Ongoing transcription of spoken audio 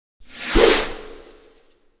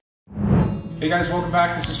Hey guys, welcome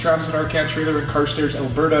back. This is Travis at Arcade Trailer in Carstairs,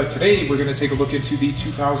 Alberta. Today we're going to take a look into the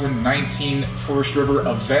 2019 Forest River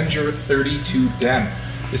Avenger 32 den.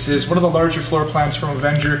 This is one of the larger floor plans from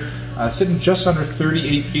Avenger, sitting just under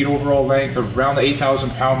 38 feet overall length, around the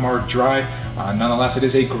 8,000 pound mark dry. Nonetheless, it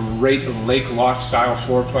is a great lake lot style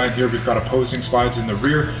floor plan here. We've got opposing slides in the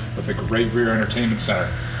rear with a great rear entertainment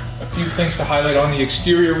center. A few things to highlight on the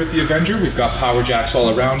exterior with the Avenger. We've got power jacks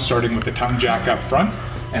all around, starting with the tongue jack up front,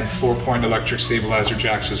 and 4-point electric stabilizer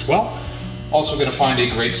jacks as well. Also going to find a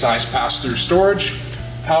great size pass-through storage,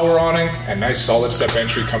 power awning, and nice solid step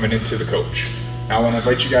entry coming into the coach. Now I want to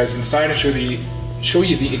invite you guys inside and show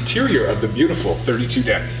you the interior of the beautiful 32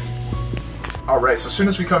 den. Alright, so as soon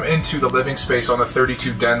as we come into the living space on the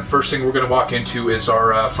 32 den, first thing we're going to walk into is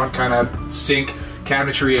our front kind of sink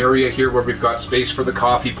cabinetry area here, where we've got space for the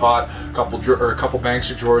coffee pot, a couple banks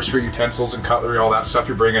of drawers for utensils and cutlery, all that stuff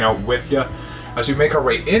you're bringing out with you. As we make our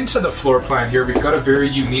way into the floor plan here, we've got a very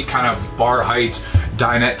unique kind of bar height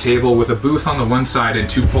dinette table with a booth on the one side and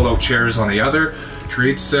 2 pull-out chairs on the other.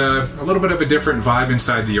 Creates a little bit of a different vibe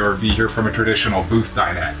inside the RV here from a traditional booth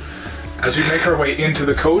dinette. As we make our way into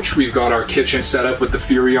the coach, we've got our kitchen set up with the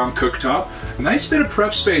Furion cooktop. A nice bit of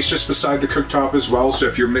prep space just beside the cooktop as well, so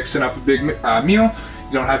if you're mixing up a big meal,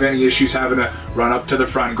 you don't have any issues having to run up to the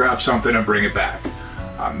front, grab something and bring it back.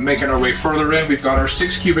 Making our way further in, we've got our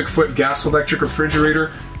 6 cubic foot gas electric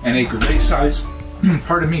refrigerator and a great size,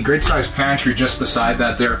 great size pantry just beside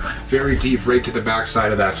that there, very deep right to the back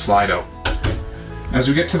side of that slide out. As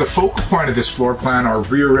we get to the focal point of this floor plan, our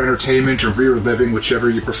rear entertainment or rear living,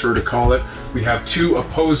 whichever you prefer to call it, we have 2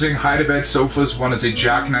 opposing hide-a-bed sofas. One is a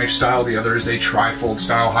jackknife style, the other is a trifold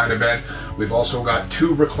style hide-a-bed. We've also got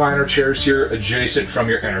 2 recliner chairs here adjacent from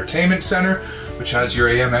your entertainment center, which has your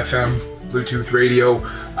AM, FM, Bluetooth radio,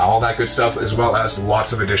 all that good stuff, as well as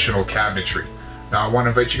lots of additional cabinetry. Now I want to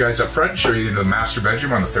invite you guys up front and show you into the master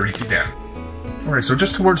bedroom on the 32 den. Alright, so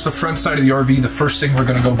just towards the front side of the RV, the first thing we're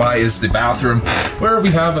going to go by is the bathroom, where we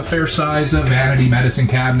have a fair size of vanity, medicine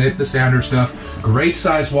cabinet, the standard stuff. Great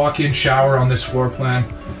size walk-in shower on this floor plan,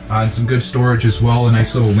 and some good storage as well, a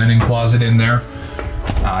nice little linen closet in there.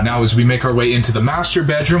 Now as we make our way into the master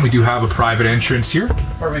bedroom, we do have a private entrance here,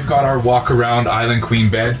 where we've got our walk-around island queen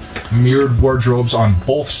bed, mirrored wardrobes on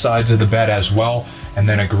both sides of the bed as well, and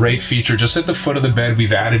then a great feature just at the foot of the bed,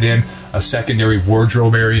 we've added in a secondary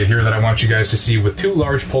wardrobe area here that I want you guys to see, with 2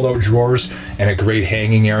 large pull-out drawers and a great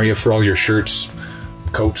hanging area for all your shirts,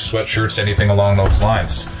 coats, sweatshirts, anything along those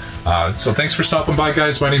lines. So thanks for stopping by,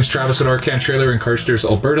 guys. My name's Travis at Arcade Trailer in Carstairs,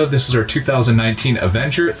 Alberta. This is our 2019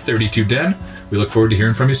 Avenger 32 den. We look forward to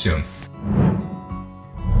hearing from you soon.